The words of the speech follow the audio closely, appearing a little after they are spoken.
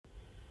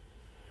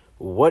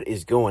What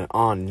is going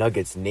on,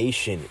 Nuggets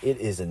Nation? It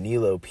is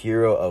Danilo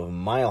Piro of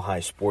Mile High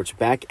Sports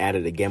back at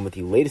it again with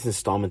the latest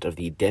installment of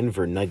the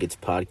Denver Nuggets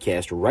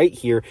podcast right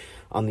here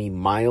on the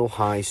Mile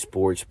High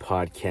Sports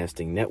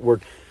Podcasting Network.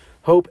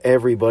 Hope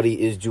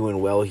everybody is doing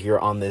well here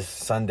on this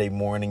Sunday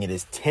morning. It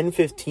is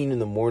 10:15 in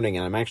the morning,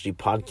 and I'm actually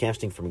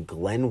podcasting from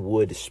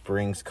Glenwood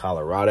Springs,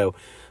 Colorado.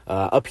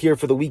 Up here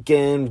for the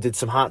weekend, did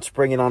some hot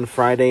springing on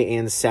Friday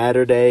and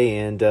Saturday,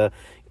 and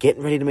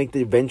getting ready to make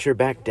the venture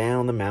back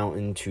down the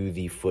mountain to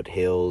the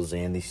foothills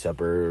and the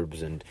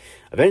suburbs, and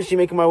eventually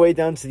making my way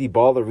down to the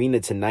Ball Arena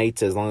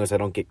tonight, as long as I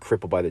don't get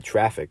crippled by the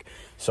traffic.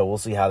 So we'll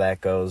see how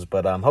that goes.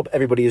 But hope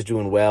everybody is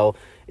doing well.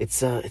 It's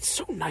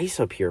so nice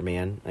up here,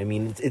 man. I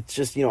mean, it's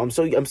just, I'm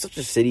such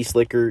a city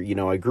slicker.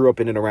 I grew up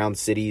in and around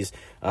cities,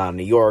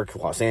 New York,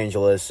 Los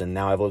Angeles, and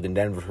now I've lived in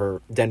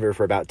Denver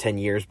for about 10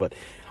 years. But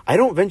I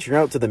don't venture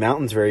out to the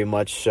mountains very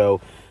much,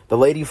 so the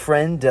lady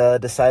friend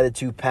decided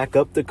to pack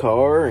up the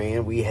car,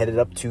 and we headed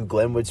up to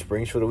Glenwood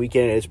Springs for the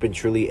weekend, and it's been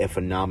truly a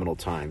phenomenal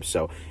time.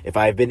 So if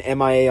I've been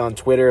MIA on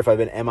Twitter, if I've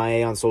been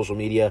MIA on social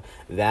media,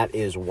 that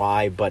is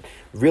why. But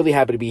really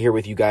happy to be here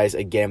with you guys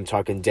again,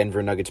 talking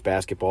Denver Nuggets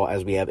basketball,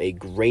 as we have a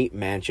great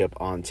matchup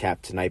on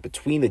tap tonight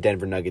between the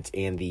Denver Nuggets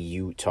and the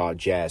Utah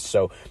Jazz.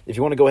 So if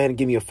you want to go ahead and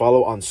give me a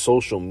follow on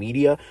social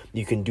media,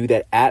 you can do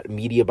that at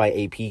Media by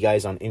AP,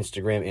 guys, on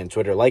Instagram and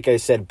Twitter. Like I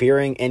said,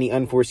 bearing any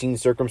unforeseen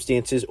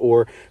circumstances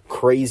or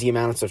crazy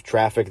amounts of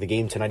traffic, the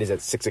game tonight is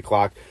at 6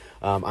 o'clock.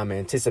 I'm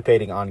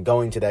anticipating on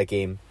going to that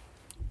game.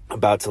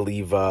 About to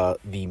leave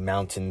the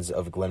mountains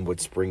of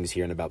Glenwood Springs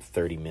here in about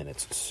 30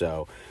 minutes.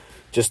 So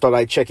just thought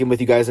I'd check in with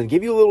you guys and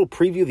give you a little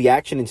preview of the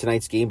action in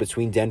tonight's game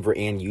between Denver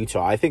and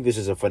Utah. I think this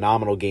is a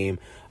phenomenal game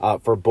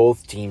for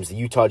both teams. The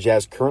Utah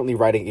Jazz currently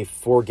riding a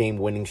 4-game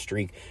winning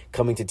streak,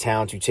 coming to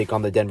town to take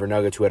on the Denver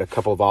Nuggets, who had a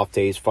couple of off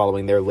days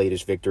following their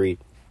latest victory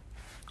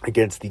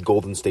against the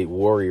Golden State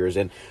Warriors.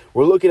 And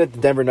we're looking at the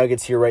Denver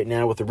Nuggets here right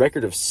now with a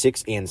record of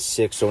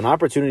 6-6. So an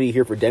opportunity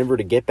here for Denver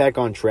to get back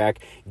on track,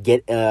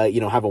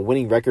 have a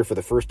winning record for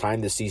the first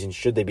time this season,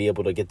 should they be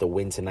able to get the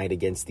win tonight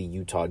against the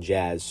Utah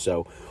Jazz.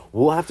 So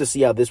we'll have to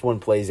see how this one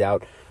plays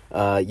out.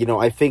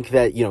 I think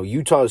that,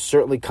 Utah is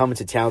certainly coming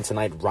to town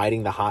tonight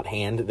riding the hot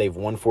hand. They've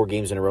won 4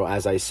 games in a row,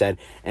 as I said,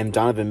 and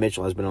Donovan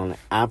Mitchell has been on an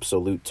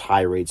absolute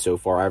tirade so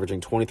far, averaging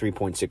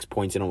 23.6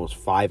 points and almost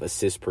 5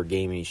 assists per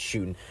game, and he's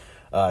shooting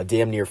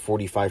damn near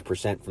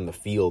 45% from the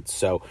field.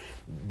 So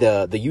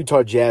the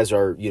Utah Jazz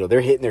are, they're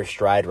hitting their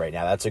stride right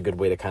now. That's a good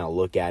way to kind of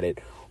look at it.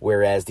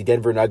 Whereas the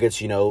Denver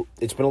Nuggets,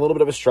 it's been a little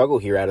bit of a struggle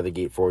here out of the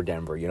gate for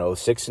Denver.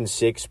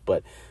 6-6,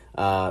 but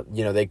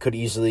they could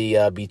easily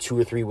be 2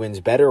 or 3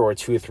 wins better or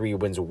 2 or 3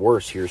 wins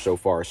worse here so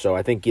far. So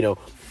I think,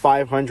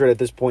 500 at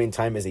this point in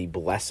time is a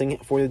blessing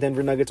for the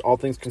Denver Nuggets, all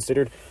things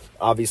considered.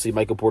 Obviously,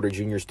 Michael Porter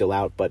Jr. is still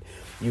out, but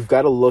you've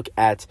got to look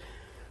at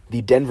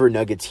the Denver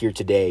Nuggets here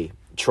today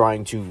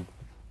trying to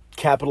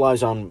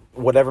capitalize on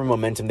whatever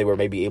momentum they were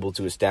maybe able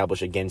to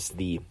establish against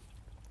the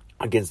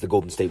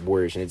Golden State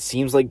Warriors. And it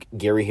seems like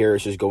Gary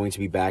Harris is going to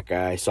be back.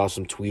 I saw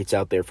some tweets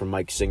out there from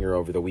Mike Singer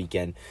over the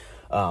weekend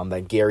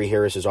that Gary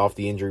Harris is off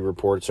the injury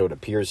report, so it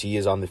appears he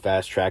is on the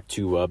fast track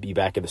to be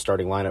back in the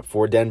starting lineup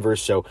for Denver.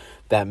 So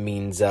that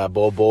means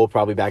Bol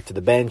probably back to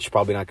the bench.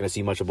 Probably not going to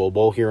see much of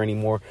Bol here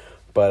anymore.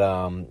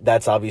 But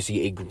that's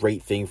obviously a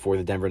great thing for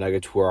the Denver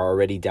Nuggets, who are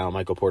already down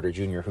Michael Porter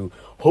Jr., who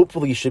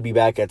hopefully should be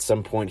back at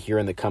some point here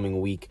in the coming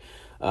week.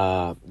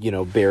 Who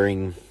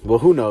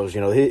knows?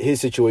 His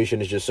situation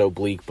is just so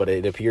bleak, but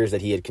it appears that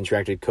he had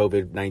contracted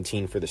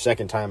COVID-19 for the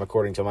second time,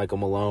 according to Michael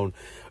Malone.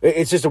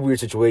 It's just a weird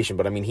situation,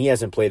 but he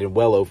hasn't played in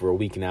well over a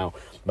week now,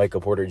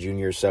 Michael Porter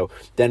Jr. So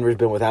Denver's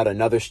been without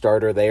another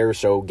starter there,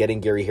 so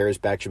getting Gary Harris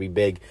back should be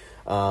big.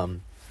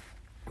 And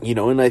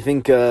I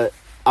think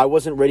I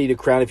wasn't ready to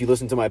crown. If you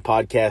listened to my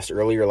podcast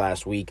earlier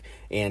last week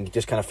and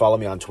just kind of follow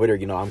me on Twitter,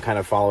 I'm kind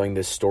of following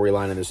this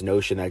storyline and this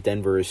notion that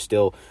Denver is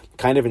still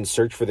kind of in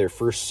search for their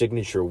first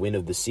signature win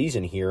of the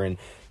season here. And,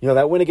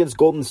 that win against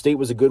Golden State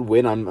was a good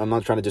win. I'm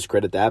not trying to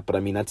discredit that,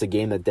 but that's a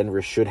game that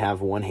Denver should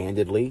have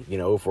one-handedly,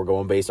 if we're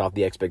going based off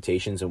the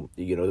expectations and,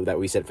 that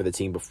we set for the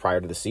team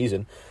prior to the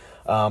season.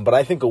 But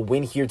I think a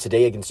win here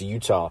today against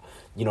Utah,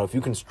 if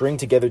you can string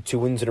together 2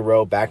 wins in a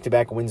row,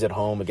 back-to-back wins at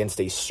home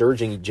against a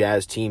surging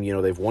Jazz team,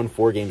 they've won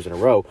 4 games in a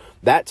row,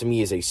 that to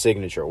me is a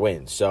signature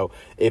win. So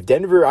if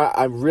Denver,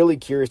 I'm really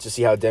curious to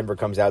see how Denver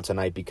comes out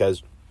tonight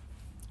because,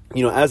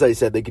 as I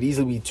said, they could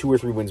easily be 2 or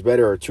 3 wins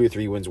better or 2 or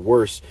 3 wins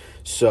worse.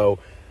 So,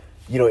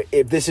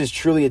 if this is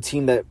truly a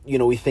team that,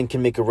 we think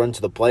can make a run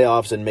to the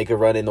playoffs and make a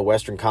run in the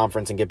Western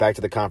Conference and get back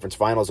to the conference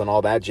finals and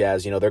all that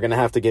jazz, they're going to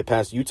have to get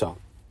past Utah.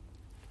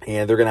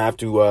 And they're going to have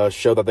to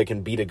show that they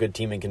can beat a good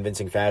team in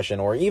convincing fashion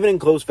or even in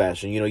close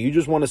fashion. You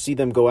just want to see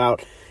them go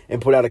out and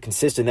put out a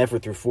consistent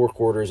effort through 4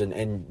 quarters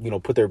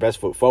and put their best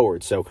foot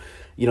forward. So,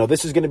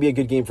 this is going to be a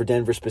good game for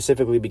Denver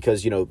specifically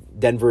because,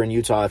 Denver and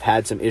Utah have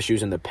had some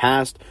issues in the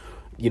past.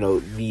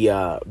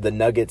 The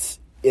Nuggets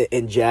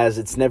and Jazz,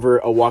 it's never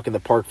a walk in the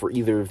park for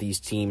either of these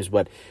teams.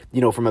 But,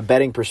 from a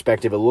betting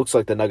perspective, it looks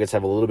like the Nuggets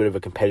have a little bit of a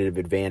competitive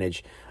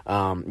advantage,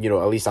 at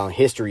least on the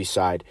history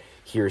side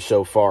here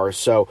so far.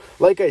 So,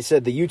 like I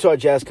said, the Utah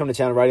Jazz come to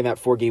town riding that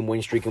 4-game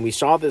win streak, and we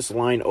saw this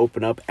line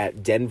open up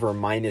at Denver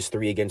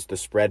 -3 against the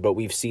spread, but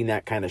we've seen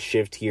that kind of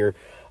shift here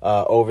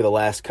over the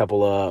last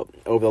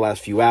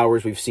few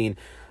hours. We've seen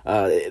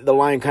the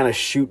line kind of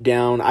shoot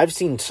down. I've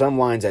seen some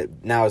lines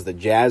now as the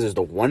Jazz is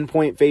the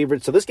 1-point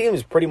favorite. So this game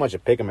is pretty much a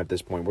pick'em at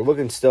this point. We're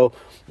looking still,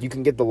 you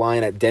can get the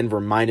line at Denver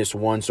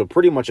 -1. So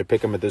pretty much a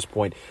pick'em at this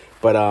point.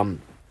 But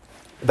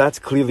that's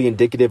clearly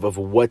indicative of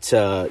what,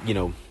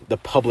 the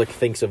public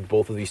thinks of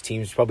both of these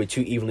teams. Probably two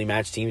evenly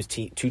matched teams,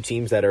 two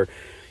teams that are,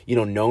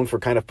 known for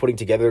kind of putting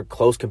together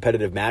close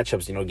competitive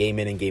matchups, game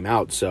in and game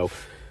out. So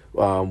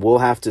we'll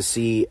have to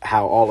see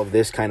how all of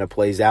this kind of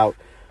plays out.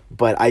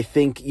 But I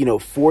think,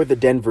 for the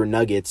Denver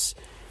Nuggets,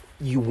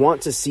 you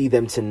want to see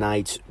them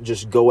tonight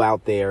just go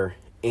out there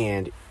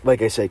and,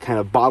 like I said, kind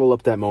of bottle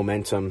up that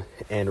momentum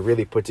and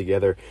really put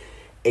together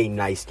a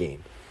nice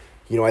game.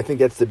 I think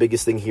that's the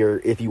biggest thing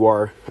here if you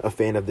are a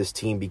fan of this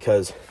team,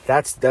 because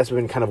that's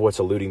been kind of what's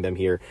eluding them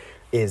here,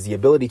 is the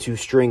ability to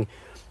string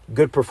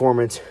good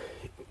performance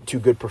to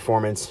good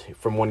performance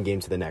from one game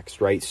to the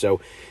next, right?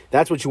 So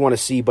that's what you want to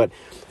see. But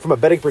from a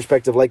betting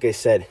perspective, like I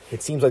said,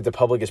 it seems like the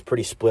public is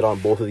pretty split on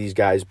both of these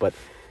guys. But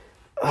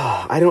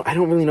I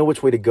don't really know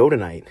which way to go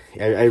tonight.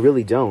 I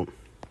really don't.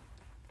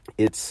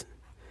 It's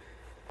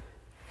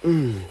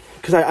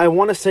because I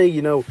want to say,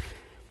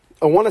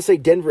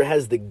 Denver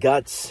has the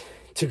guts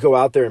to go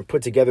out there and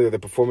put together the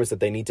performance that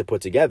they need to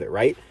put together,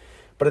 right?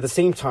 But at the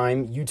same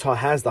time, Utah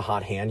has the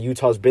hot hand.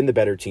 Utah's been the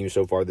better team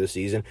so far this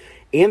season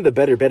and the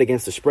better bet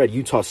against the spread.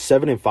 Utah's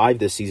 7-5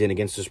 this season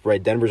against the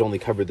spread. Denver's only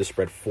covered the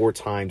spread 4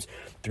 times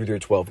through their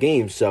 12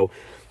 games. So,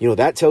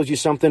 that tells you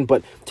something.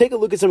 But take a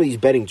look at some of these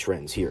betting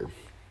trends here.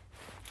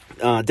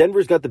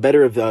 Denver's got the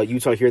better of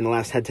Utah here in the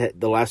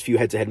last few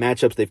head-to-head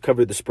matchups. They've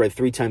covered the spread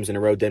 3 times in a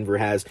row, Denver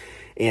has.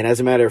 And as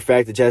a matter of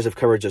fact, the Jazz have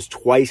covered just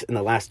twice in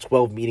the last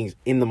 12 meetings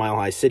in the Mile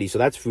High City. So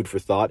that's food for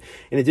thought.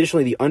 And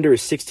additionally, the under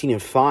is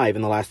 16-5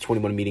 in the last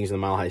 21 meetings in the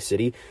Mile High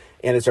City.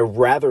 And it's a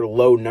rather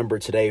low number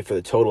today for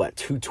the total at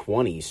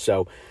 220.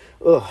 So,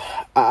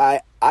 I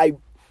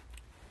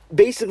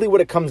basically what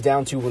it comes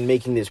down to when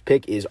making this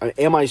pick is,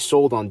 am I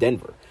sold on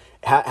Denver?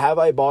 Have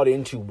I bought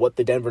into what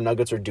the Denver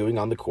Nuggets are doing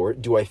on the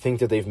court? Do I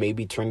think that they've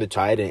maybe turned the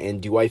tide? And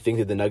do I think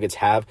that the Nuggets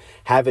have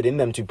it in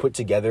them to put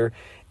together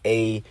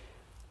a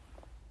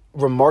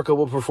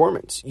remarkable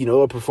performance?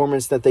 A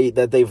performance that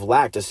they've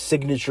lacked, a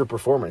signature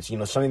performance.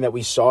 Something that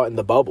we saw in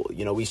the bubble.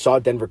 We saw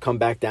Denver come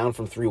back down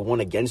from 3-1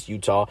 against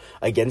Utah,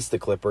 against the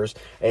Clippers,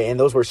 and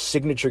those were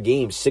signature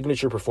games,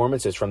 signature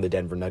performances from the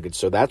Denver Nuggets.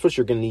 So that's what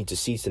you're going to need to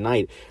see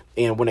tonight.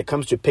 And when it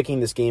comes to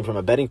picking this game from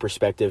a betting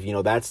perspective,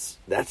 that's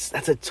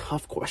a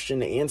tough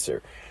question to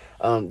answer.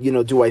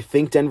 Do I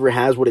think Denver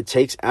has what it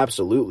takes?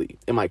 Absolutely.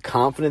 Am I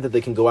confident that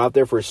they can go out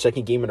there for a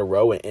second game in a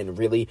row and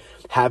really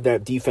have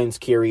that defense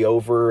carry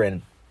over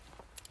and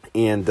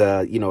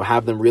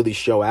have them really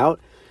show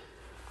out?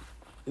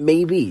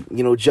 Maybe,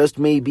 just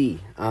maybe.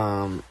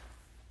 I'm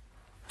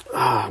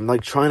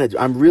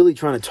really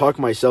trying to talk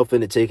myself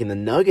into taking the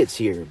Nuggets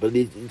here, but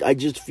I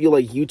just feel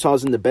like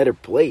Utah's in the better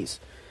place.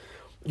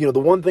 The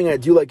one thing I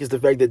do like is the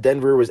fact that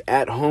Denver was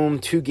at home,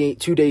 2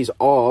 days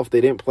off.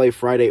 They didn't play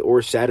Friday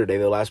or Saturday.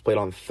 They last played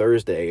on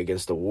Thursday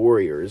against the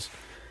Warriors.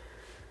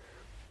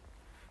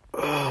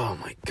 Oh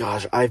my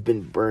gosh, I've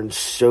been burned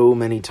so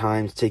many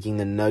times taking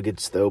the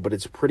Nuggets though, but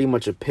it's pretty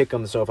much a pick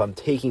 'em. So if I'm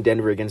taking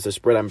Denver against the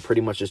spread, I'm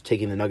pretty much just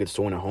taking the Nuggets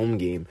to win a home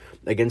game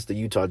against the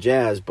Utah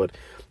Jazz. But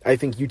I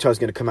think Utah's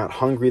going to come out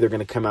hungry. They're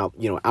going to come out,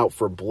 out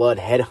for blood,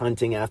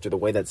 headhunting after the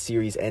way that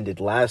series ended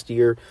last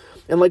year.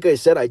 And like I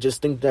said, I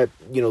just think that,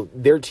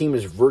 their team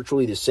is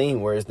virtually the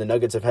same, whereas the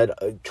Nuggets have had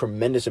a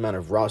tremendous amount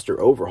of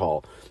roster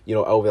overhaul,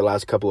 over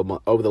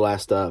the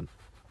last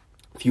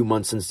few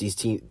months since these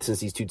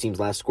two teams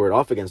last squared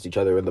off against each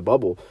other in the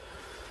bubble.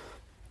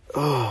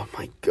 Oh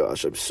my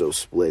gosh, I'm so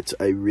split.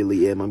 I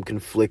really am. I'm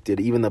conflicted.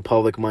 Even the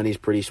public money's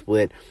pretty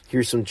split.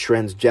 Here's some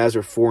trends. Jazz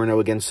are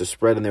 4-0 against the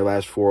spread in their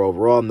last 4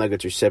 overall.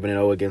 Nuggets are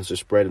 7-0 against the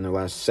spread in their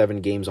last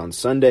 7 games on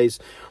Sundays.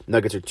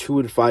 Nuggets are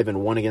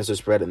 2-5-1 against the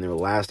spread in their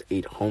last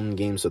 8 home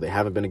games, so they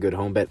haven't been a good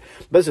home bet.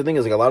 But that's the thing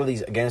is, a lot of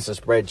these against the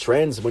spread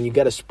trends, when you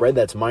get a spread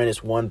that's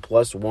 -1,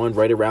 +1,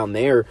 right around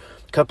there,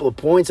 a couple of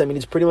points,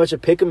 it's pretty much a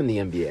pick 'em in the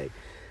NBA.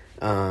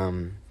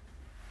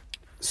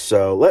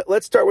 So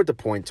let's start with the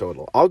point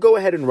total. I'll go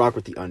ahead and rock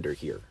with the under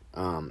here.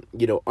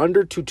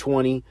 Under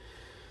 220,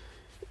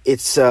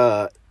 it's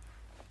a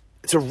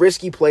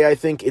risky play, I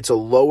think. It's a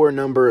lower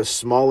number, a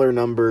smaller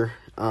number.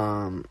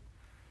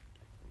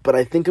 But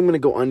I think I'm going to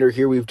go under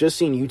here. We've just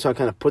seen Utah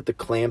kind of put the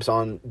clamps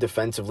on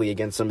defensively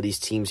against some of these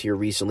teams here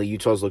recently.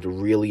 Utah's looked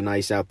really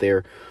nice out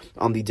there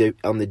on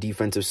the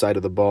defensive side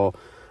of the ball.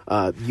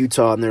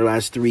 Utah, in their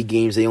last 3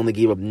 games, they only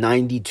gave up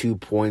 92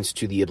 points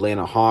to the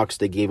Atlanta Hawks.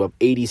 They gave up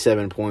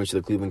 87 points to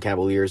the Cleveland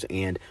Cavaliers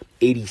and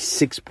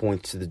 86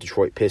 points to the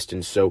Detroit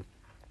Pistons. So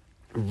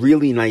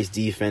Really nice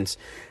defense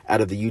out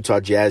of the Utah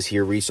Jazz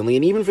here recently.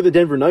 And even for the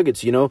Denver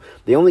Nuggets,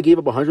 they only gave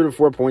up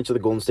 104 points to the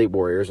Golden State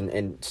Warriors,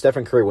 and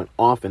Stephen Curry went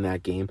off in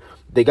that game.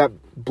 They got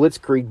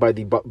blitzkrieged by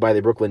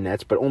the Brooklyn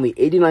Nets, but only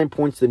 89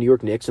 points to the New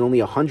York Knicks, and only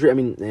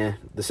 100,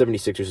 the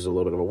 76ers is a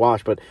little bit of a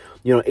wash, but,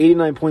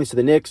 89 points to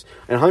the Knicks,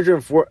 and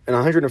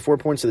 104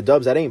 points to the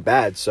Dubs. That ain't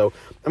bad. So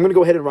I'm going to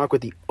go ahead and rock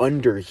with the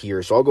under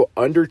here. So I'll go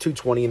under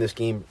 220 in this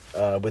game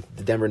with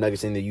the Denver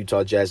Nuggets and the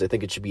Utah Jazz. I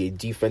think it should be a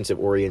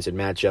defensive-oriented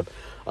matchup.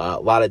 A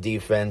lot of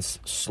defense,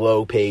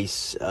 slow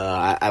pace.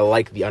 I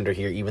like the under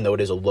here, even though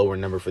it is a lower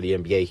number for the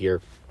NBA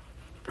here.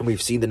 And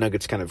we've seen the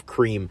Nuggets kind of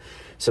cream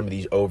some of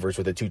these overs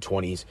with the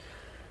 220s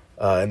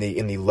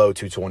in the low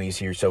 220s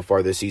here so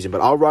far this season.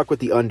 But I'll rock with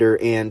the under.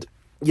 And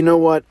you know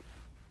what?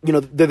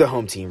 They're the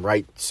home team,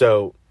 right?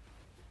 So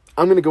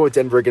I'm going to go with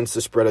Denver against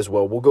the spread as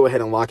well. We'll go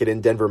ahead and lock it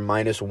in. Denver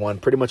 -1,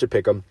 pretty much a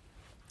pick 'em.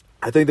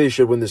 I think they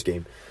should win this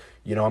game.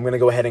 I'm going to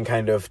go ahead and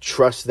kind of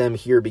trust them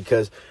here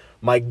because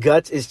my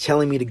gut is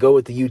telling me to go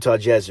with the Utah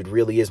Jazz. It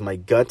really is. My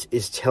gut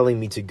is telling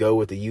me to go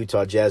with the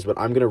Utah Jazz, but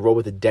I'm going to roll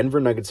with the Denver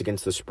Nuggets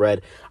against the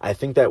spread. I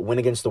think that win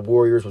against the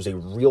Warriors was a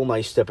real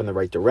nice step in the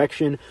right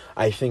direction.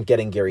 I think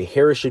getting Gary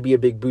Harris should be a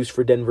big boost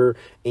for Denver.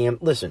 And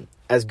listen,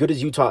 as good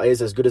as Utah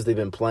is, as good as they've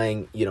been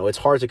playing, it's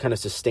hard to kind of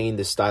sustain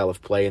this style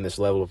of play and this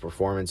level of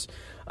performance.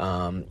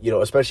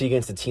 Especially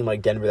against a team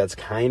like Denver that's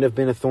kind of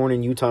been a thorn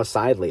in Utah's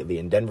side lately,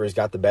 and Denver's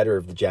got the better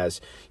of the Jazz,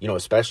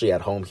 especially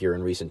at home here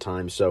in recent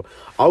times. So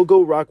I'll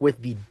go rock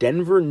with the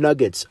Denver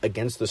Nuggets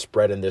against the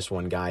spread in this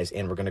one, guys,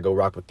 and we're going to go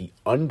rock with the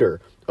under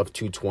of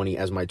 220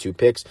 as my two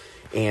picks.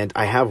 And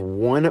I have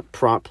one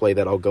prop play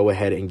that I'll go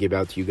ahead and give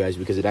out to you guys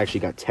because it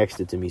actually got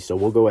texted to me, so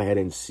we'll go ahead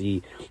and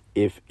see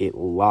if it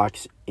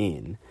locks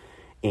in.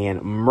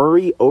 And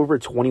Murray over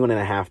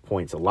 21.5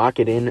 points. Lock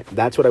it in.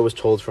 That's what I was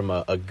told from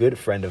a good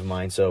friend of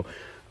mine. So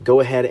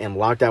go ahead and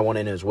lock that one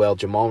in as well.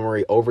 Jamal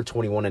Murray over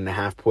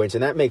 21.5 points.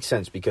 And that makes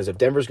sense because if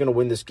Denver's going to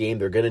win this game,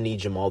 they're going to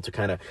need Jamal to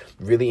kind of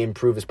really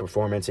improve his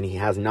performance. And he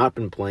has not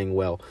been playing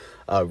well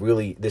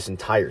really this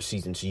entire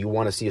season. So you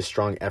want to see a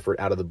strong effort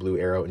out of the Blue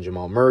Arrow and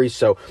Jamal Murray.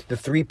 So the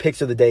three picks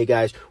of the day,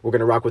 guys, we're going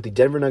to rock with the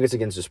Denver Nuggets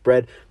against the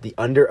spread, the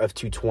under of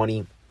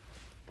 220,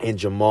 and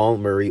Jamal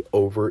Murray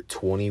over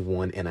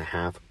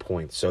 21.5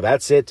 points. So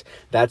that's it.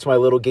 That's my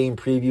little game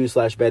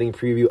preview / betting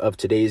preview of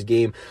today's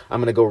game. I'm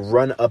going to go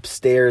run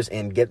upstairs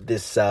and get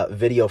this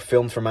video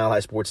filmed for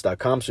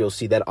milehighsports.com, so you'll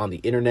see that on the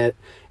internet.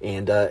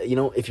 And,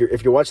 if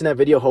you're watching that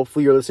video,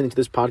 hopefully you're listening to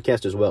this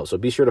podcast as well. So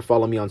be sure to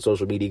follow me on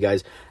social media,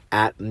 guys,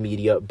 at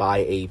Media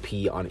by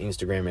AP on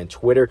Instagram and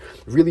Twitter.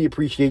 Really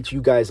appreciate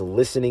you guys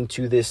listening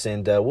to this,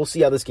 and we'll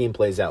see how this game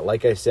plays out.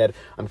 Like I said,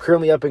 I'm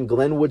currently up in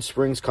Glenwood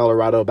Springs,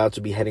 Colorado, about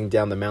to be heading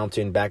down the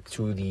mountain back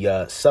to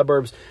the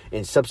suburbs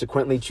and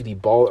subsequently to the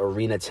Ball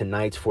Arena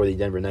tonight for the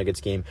Denver Nuggets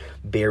game,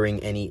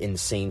 bearing any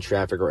insane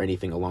traffic or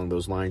anything along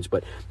those lines.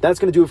 But that's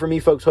going to do it for me,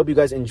 folks. Hope you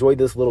guys enjoyed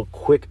this little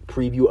quick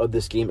preview of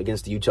this game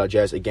against the Utah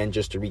Jazz. Again,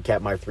 just to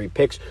recap my three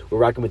picks, we're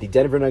rocking with the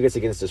Denver Nuggets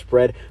against the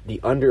spread, the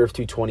under of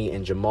 220,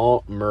 and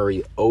Jamal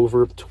Murray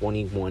over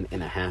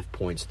 21.5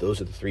 points.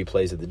 Those are the three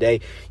plays of the day.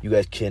 You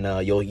guys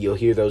can you'll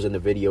hear those in the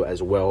video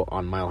as well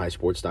on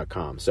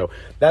milehighsports.com. So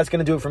that's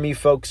going to do it for me,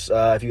 folks.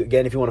 If you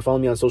want to follow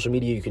me on social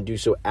media, you can do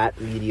so at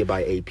Media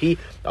by AP.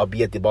 I'll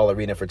be at the Ball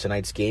Arena for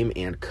tonight's game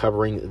and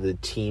covering the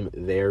team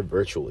there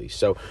virtually.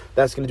 So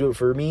that's going to do it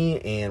for me,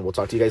 and we'll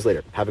talk to you guys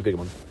later. Have a good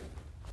one.